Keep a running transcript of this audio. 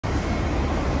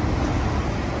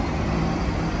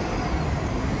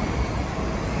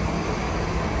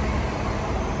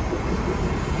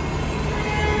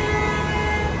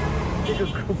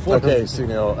Okay,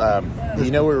 Sunil, do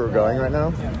you know where we're going right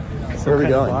now? Where are we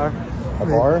going? A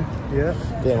bar? Yeah.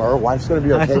 Damn, our wife's going to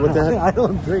be okay with that? I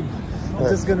don't drink. I'm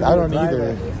just going to be I don't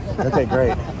either. Okay,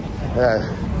 great.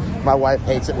 My wife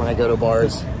hates it when I go to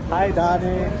bars. Hi,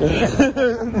 Donnie.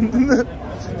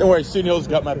 Don't worry, Sunil's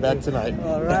got my back tonight.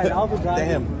 All right, I'll be driving.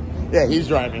 Damn. Yeah, he's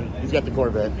driving. He's got the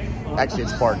Corvette. Actually,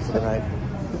 it's parked for the night.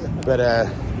 But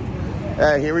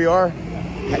here we are.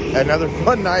 Another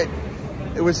fun night.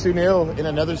 It was Sunil in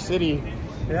another city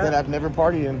that I've never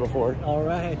partied in before. All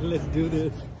right, let's do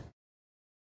this.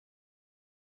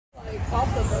 Like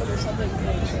off the boat or something.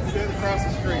 Stand across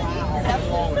the street.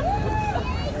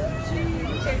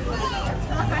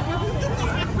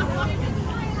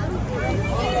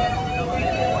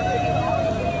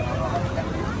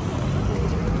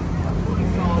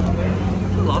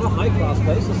 A lot of high-class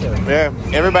places here. Yeah,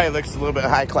 everybody looks a little bit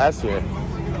high class here.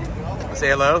 Say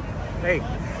hello. Hey.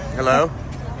 Hello.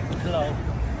 Hello.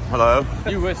 Hello.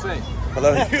 USA.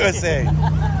 Hello, USA.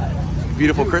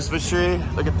 Beautiful Christmas tree.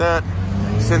 Look at that.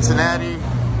 Cincinnati.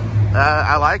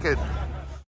 I like it.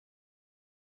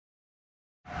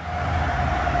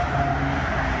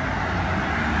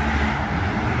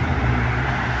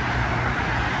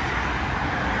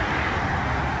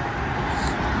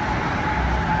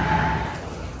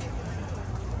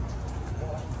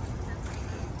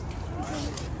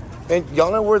 And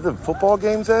y'all know where the football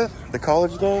game's at? The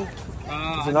college game?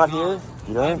 Is it not here?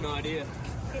 You know? I have no idea.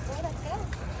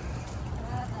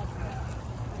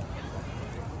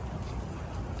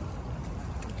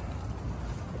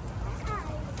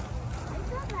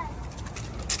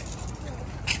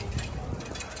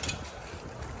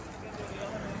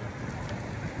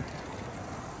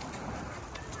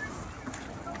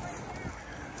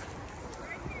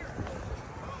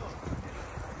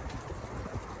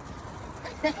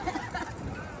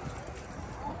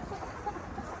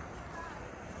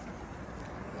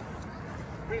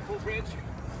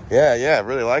 Yeah, I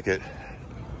really like it.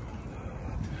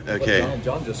 Okay,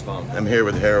 John just found. I'm here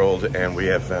with Harold, and we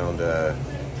have found the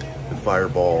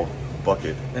fireball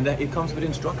bucket. And then it comes with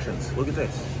instructions. Look at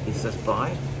this. It says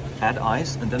buy, add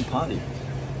ice, and then party.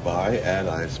 Buy, add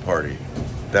ice, party.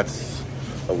 That's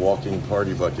a walking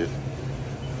party bucket.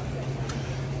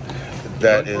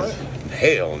 That is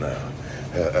hell no.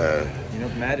 You're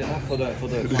not mad enough for the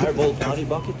fireball party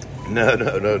bucket? No,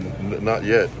 not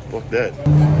yet. Fuck that.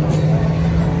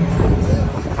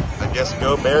 I guess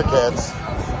go Bearcats.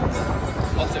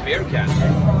 What's a Bearcat? A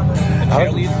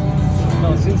cheerleader?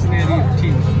 No, Cincinnati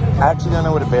team. I actually don't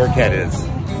know what a Bearcat is.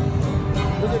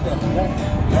 Look at that.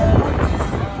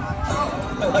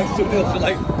 I like Sunil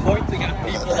like pointing at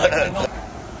people like that.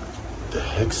 The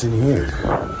heck's in here?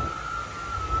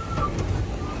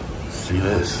 See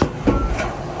this?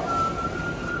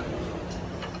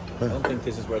 I don't think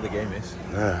this is where the game is.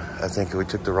 I think we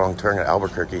took the wrong turn at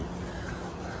Albuquerque.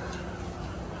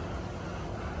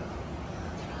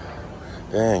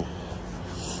 Dang.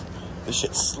 This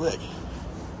shit's slick.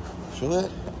 Feel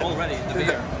that? Already in the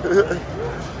beer.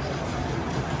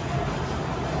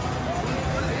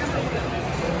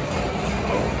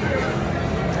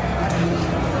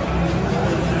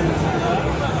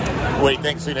 Wait,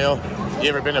 thanks, Sunil. You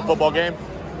ever been to a football game?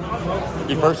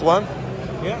 Your first one?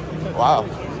 Yeah. Wow.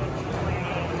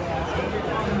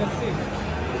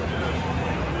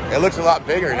 It looks a lot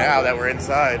bigger now that we're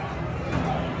inside.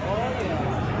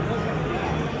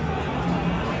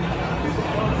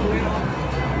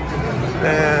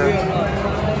 And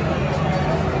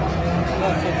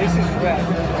So this is red.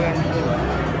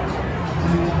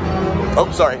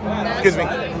 oh, sorry. Excuse me.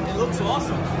 It looks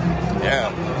awesome. Yeah.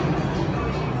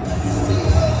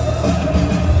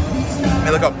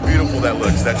 Hey, look how beautiful that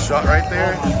looks. That shot right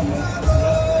there.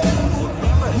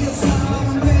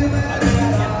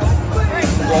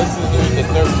 This is doing the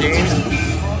 13.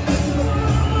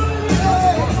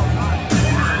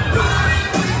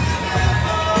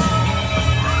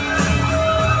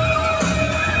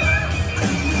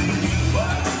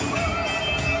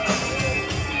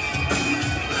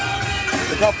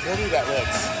 Look how pretty that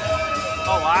looks.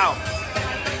 Oh wow.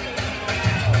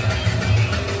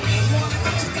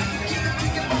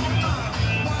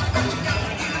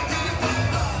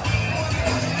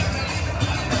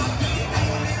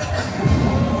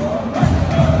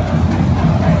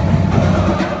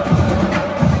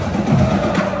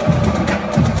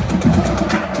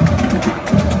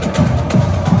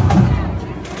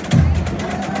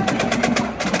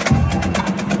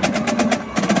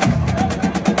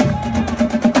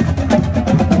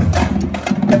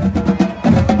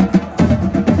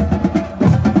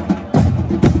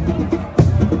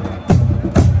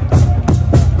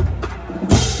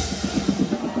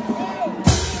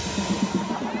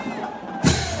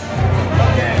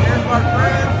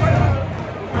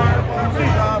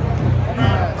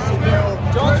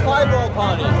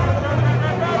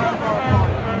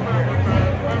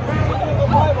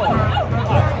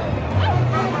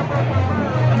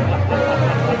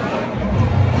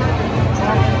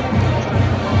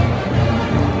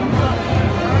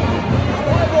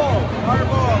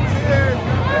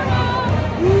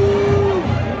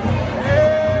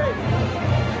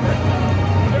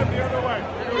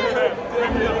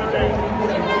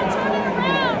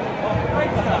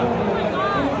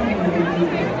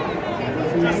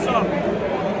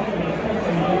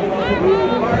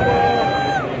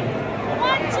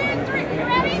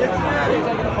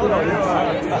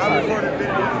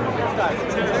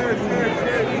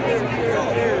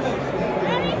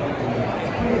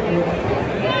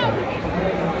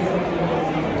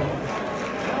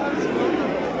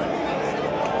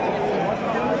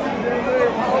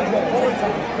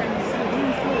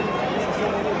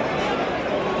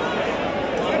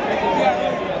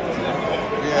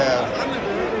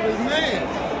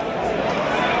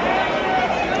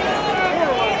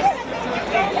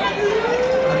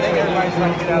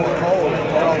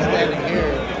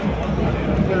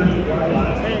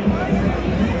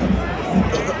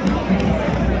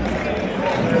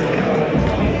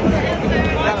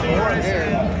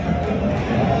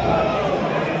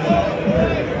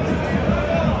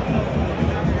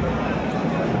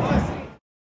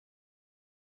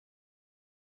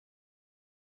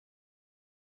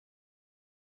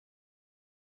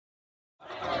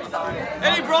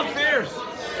 brought beers.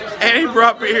 And he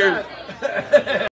brought beers.